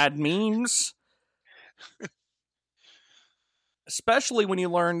some sad memes. Especially when he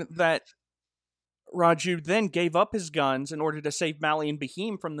learned that Raju then gave up his guns in order to save Molly and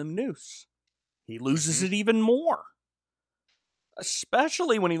Beheem from the noose. He loses it even more.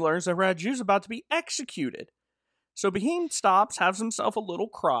 Especially when he learns that Raju's about to be executed. So Beheem stops, has himself a little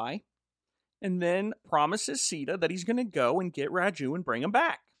cry, and then promises Sita that he's going to go and get Raju and bring him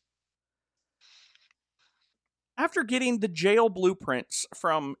back. After getting the jail blueprints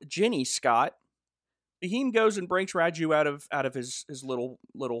from Jenny Scott, Beheem goes and breaks Raju out of his little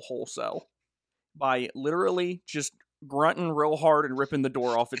hole cell by literally just grunting real hard and ripping the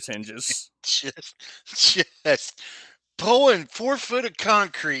door off its hinges. Just pulling 4 foot of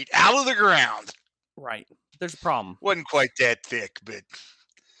concrete out of the ground. Right. There's a problem. Wasn't quite that thick, but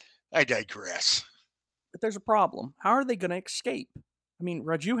I digress. But there's a problem. How are they going to escape? I mean,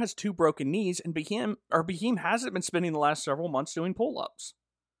 Raju has 2 broken knees, and Beheem hasn't been spending the last several months doing pull-ups.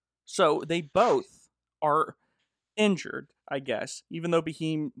 So they both are injured, I guess, even though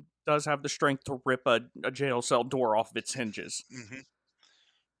Beheem does have the strength to rip a jail cell door off of its hinges. Mm-hmm.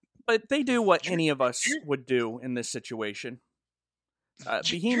 But they do what any of us would do in this situation.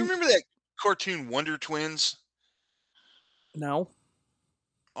 Do you remember that cartoon Wonder Twins? No.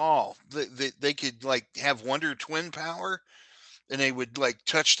 Oh, they could like have Wonder Twin power, and they would like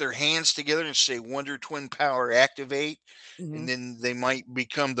touch their hands together and say Wonder Twin power activate, and then they might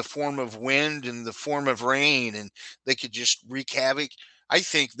become the form of wind and the form of rain, and they could just wreak havoc. I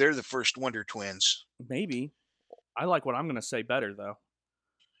think they're the first Wonder Twins. Maybe. I like what I'm going to say better, though.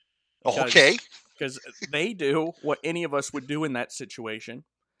 Okay. Because they do what any of us would do in that situation.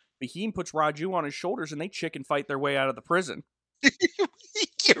 Beheem puts Raju on his shoulders and they chicken fight their way out of the prison.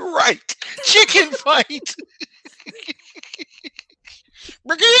 You're right. Chicken fight.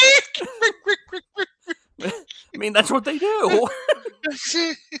 I mean, that's what they do.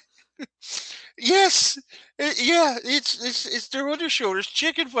 Yes. Yeah, it's their on their shoulders,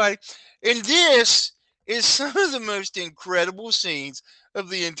 chicken fight. And this is some of the most incredible scenes of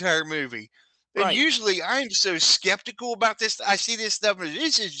the entire movie. And Right. usually I'm so skeptical about this. I see this stuff and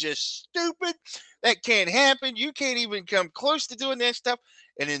this is just stupid. That can't happen. You can't even come close to doing that stuff.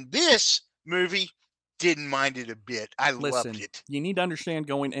 And in this movie, didn't mind it a bit. I Listen, loved it. you need to understand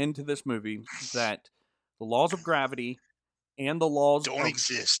going into this movie that the laws of gravity and the laws Don't of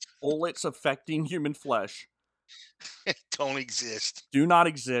exist. bullets affecting human flesh Don't exist. do not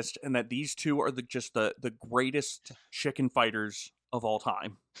exist, and that these two are just the greatest chicken fighters of all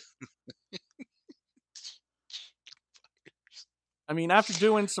time. I mean, after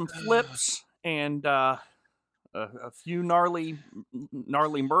doing some flips and a few gnarly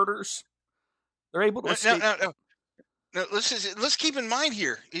murders, they're able to escape. No, let's keep in mind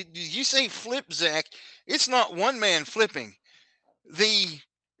here. You say flip, Zach. It's not one man flipping.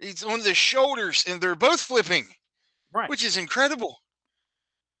 It's on the shoulders, and they're both flipping, Right. which is incredible.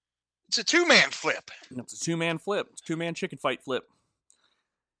 It's a 2-man flip. It's a 2-man flip. It's a 2-man chicken fight flip.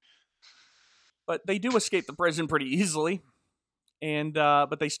 But they do escape the prison pretty easily. And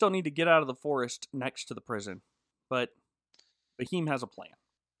but they still need to get out of the forest next to the prison. But Beheem has a plan.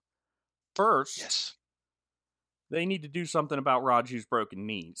 First, Yes. they need to do something about Raju's broken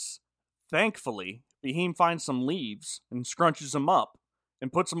knees. Thankfully, Beheem finds some leaves and scrunches them up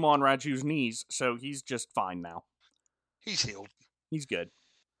and puts them on Raju's knees, so he's just fine now. He's healed. He's good.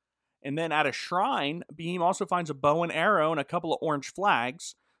 And then at a shrine, Beheem also finds a bow and arrow and a couple of orange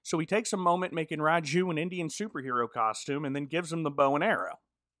flags, so he takes a moment making Raju an Indian superhero costume and then gives him the bow and arrow.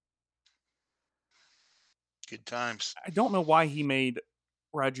 Good times. I don't know why he made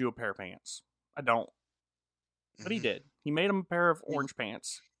Raju a pair of pants. I don't. But he did. He made him a pair of orange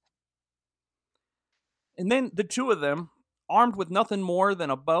pants. And then the two of them, armed with nothing more than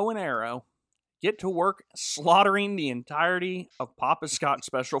a bow and arrow, get to work slaughtering the entirety of Papa Scott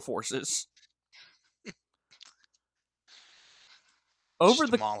Special Forces.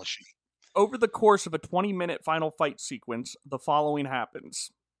 Demolishing. Over the course of a 20-minute final fight sequence, the following happens.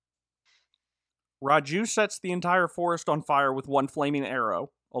 Raju sets the entire forest on fire with one flaming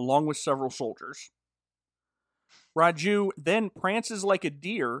arrow, along with several soldiers. Raju then prances like a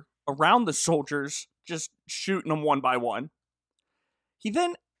deer around the soldiers, just shooting them one by one. He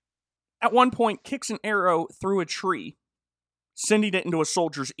then, at one point, kicks an arrow through a tree, sending it into a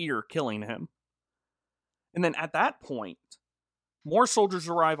soldier's ear, killing him. And then at that point, more soldiers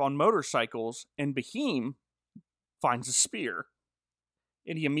arrive on motorcycles, and Beheem finds a spear.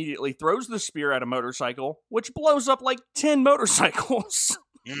 And he immediately throws the spear at a motorcycle, which blows up like 10 motorcycles.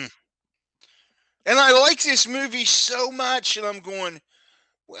 And I like this movie so much, and I'm going,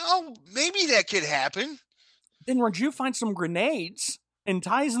 well, maybe that could happen. Then Raju finds some grenades and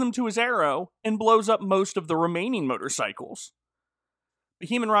ties them to his arrow and blows up most of the remaining motorcycles.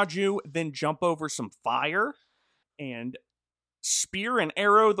 Beheem and Raju then jump over some fire and spear and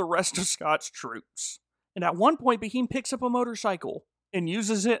arrow the rest of Scott's troops. And at one point, Beheem picks up a motorcycle and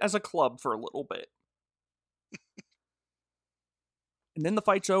uses it as a club for a little bit. And then the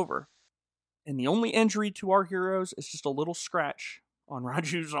fight's over. And the only injury to our heroes is just a little scratch on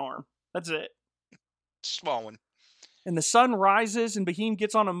Raju's arm. That's it. Small one. And the sun rises and Beheem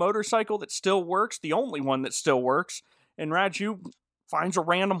gets on a motorcycle that still works, the only one that still works. And Raju finds a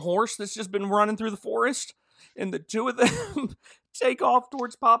random horse that's just been running through the forest. and the two of them take off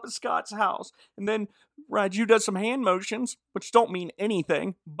towards Papa Scott's house. And then Raju does some hand motions, which don't mean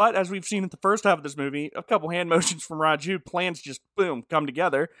anything. But as we've seen in the first half of this movie, a couple hand motions from Raju, plans just, boom, come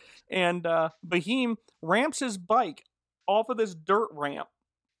together. And Bahim ramps his bike off of this dirt ramp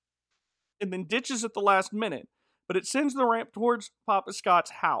and then ditches at the last minute. But it sends the ramp towards Papa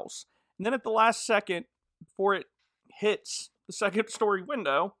Scott's house. And then at the last second, before it hits the second story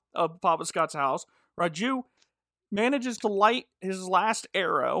window of Papa Scott's house, Raju manages to light his last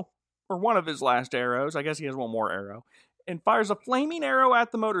arrow, or one of his last arrows, I guess he has one more arrow, and fires a flaming arrow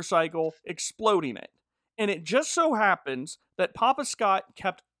at the motorcycle, exploding it. And it just so happens that Papa Scott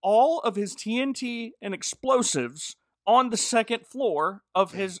kept all of his TNT and explosives on the second floor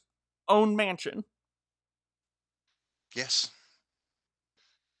of his own mansion. Yes.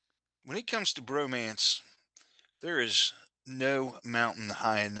 When it comes to bromance, there is no mountain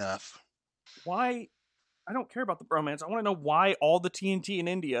high enough. Why? I don't care about the bromance. I want to know why all the TNT in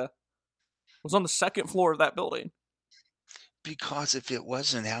India was on the second floor of that building. Because if it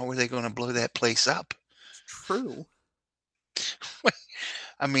wasn't, how were they going to blow that place up? It's true.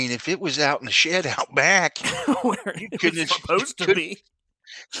 I mean, if it was out in the shed out back, Where it was supposed to be.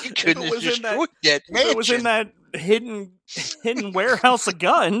 You couldn't have destroyed that mansion. If it was in that hidden warehouse of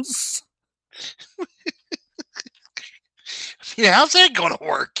guns. Yeah, how's that going to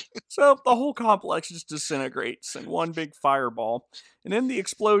work? So the whole complex just disintegrates in one big fireball. And in the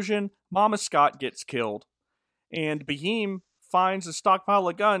explosion, Mama Scott gets killed. And Bahim finds a stockpile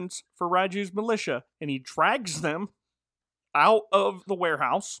of guns for Raju's militia. And he drags them out of the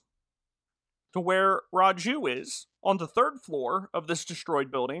warehouse to where Raju is, on the third floor of this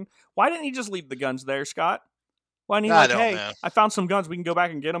destroyed building. Why didn't he just leave the guns there, Scott? Why didn't he hey, know. I found some guns. We can go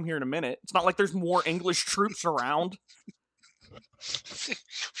back and get them here in a minute. It's not like there's more English troops around.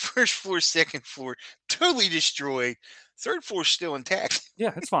 First floor, second floor, totally destroyed. Third floor still intact.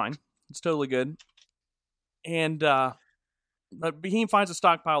 Yeah, it's fine. It's totally good. And Bahim finds a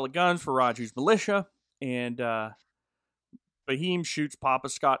stockpile of guns for Raju's militia, and Bahim shoots Papa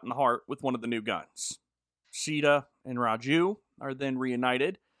Scott in the heart with one of the new guns. Sita and Raju are then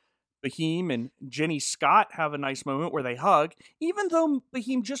reunited. Bahim and Jenny Scott have a nice moment where they hug, even though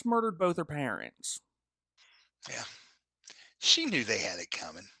Bahim just murdered both her parents. Yeah. She knew they had it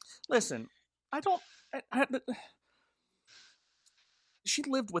coming. Listen, she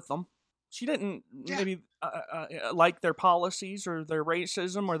lived with them. She didn't maybe like their policies or their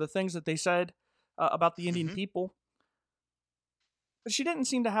racism or the things that they said about the Indian people. But she didn't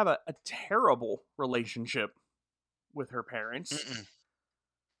seem to have a terrible relationship with her parents.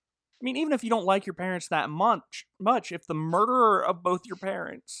 I mean, even if you don't like your parents that much, if the murderer of both your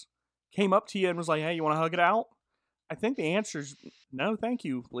parents came up to you and was like, hey, you want to hug it out? I think the answer is no, thank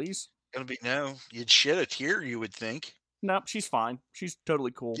you, please. It'll be no. You'd shed a tear, you would think. Nope, she's fine. She's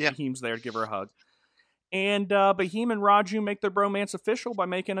totally cool. Yeah. Bahim's there to give her a hug. And Bahim and Raju make their bromance official by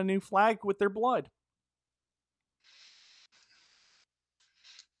making a new flag with their blood.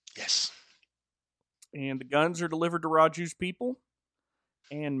 Yes. And the guns are delivered to Raju's people.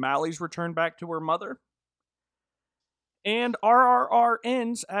 And Mally's returned back to her mother. And RRR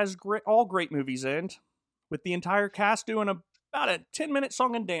ends as all great movies end, with the entire cast doing about a 10-minute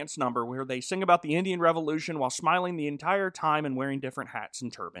song and dance number where they sing about the Indian Revolution while smiling the entire time and wearing different hats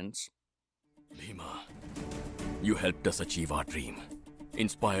and turbans. Bhima, you helped us achieve our dream,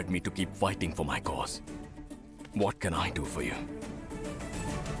 inspired me to keep fighting for my cause. What can I do for you?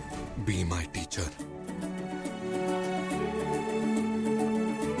 Be my teacher.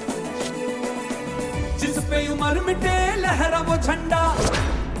 जिस पे उम्र मिटे लहरा वो झंडा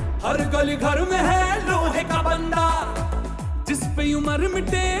हर गली घर में है लोहे का बंदा जिस पे उम्र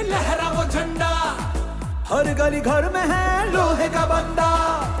मिटे लहरा वो झंडा हर गली घर में है लोहे का बंदा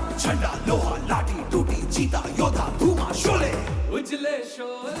झंडा लोहा लाठी टूटी चीता योद्धा धूमा शोले उजले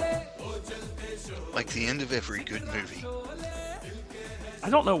Sholay like the end of every good movie. I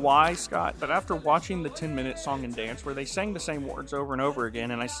don't know why, Scott, but after watching the 10-minute song and dance where they sang the same words over and over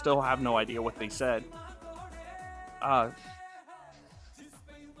again and I still have no idea what they said,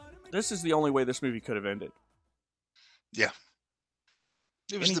 this is the only way this movie could have ended. Yeah.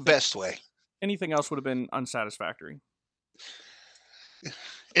 It was the best way. Anything else would have been unsatisfactory.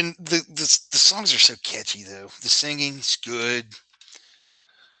 And the songs are so catchy, though. The singing's good.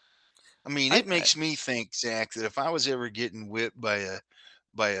 I mean, it makes me think, Zach, that if I was ever getting whipped by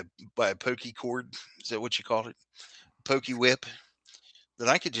a pokey cord, is that what you called it? Pokey whip, that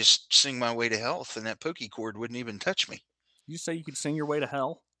I could just sing my way to health, and that pokey cord wouldn't even touch me. You say you could sing your way to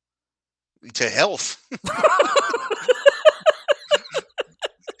hell? To health.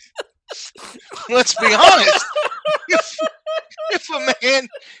 let's be honest.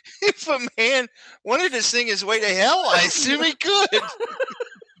 If a man wanted to sing his way to hell, I assume he could.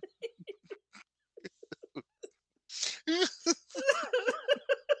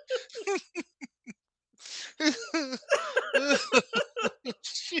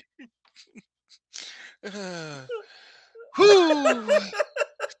 Whew.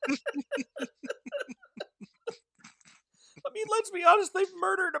 I mean, let's be honest, they've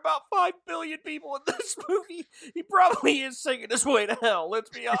murdered about 5 billion people in this movie. He probably is singing his way to hell, let's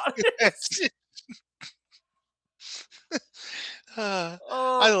be honest.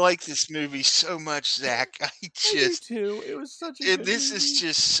 I like this movie so much, Zach. I do just too. It was such a good this movie. is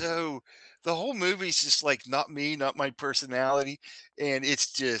just so the whole movie's just like not me, not my personality, and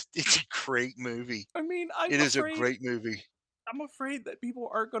it's a great movie. I mean, It is a great movie. I'm afraid that people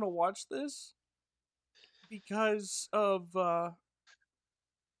aren't going to watch this because of the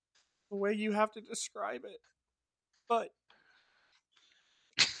way you have to describe it. But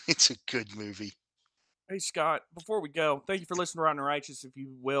It's a good movie. hey, Scott, before we go, thank you for listening to Rotten and Righteous. If you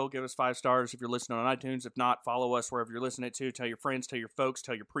will, give us 5 stars if you're listening on iTunes. If not, follow us wherever you're listening to. Tell your friends, tell your folks,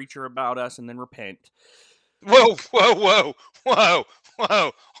 tell your preacher about us, and then repent. Whoa.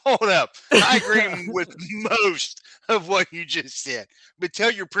 Hold up. I agree with most of what you just said. But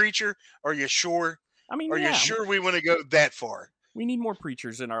tell your preacher, are you sure? I mean, Are yeah, you sure we want to go that far? we need more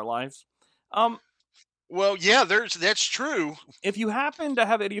preachers in our lives. Well, yeah, that's true. If you happen to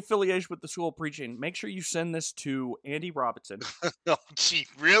have any affiliation with the School of Preaching, make sure you send this to Andy Robinson. Oh, gee,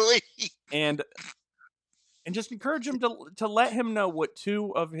 really? and just encourage him to let him know what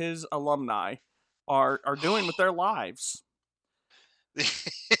 2 of his alumni are doing with their lives. This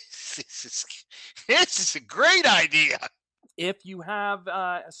is a great idea. If you have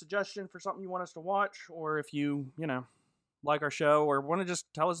a suggestion for something you want us to watch, or if you like our show or want to just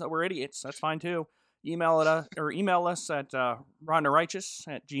tell us that we're idiots, that's fine too. Email us at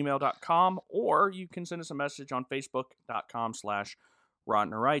rottenrighteous@gmail.com, or you can send us a message on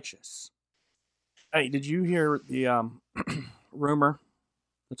facebook.com/rottenrighteous. Hey, did you hear the rumor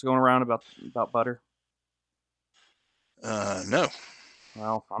that's going around about butter? No.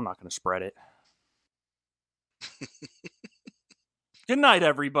 Well, I'm not going to spread it. Good night,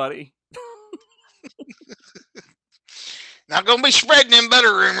 everybody. Not gonna be spreading them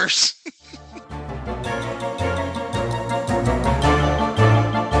butter rumors.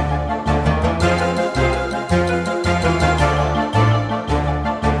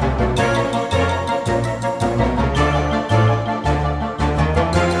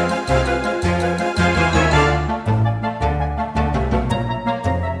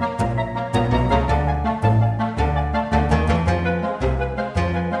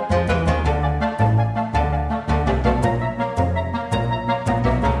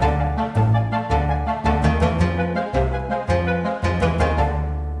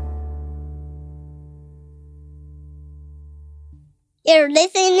 You're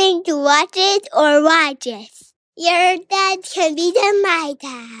listening to Watch It or Watch It. Your dad can be my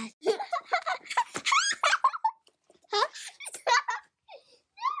dad.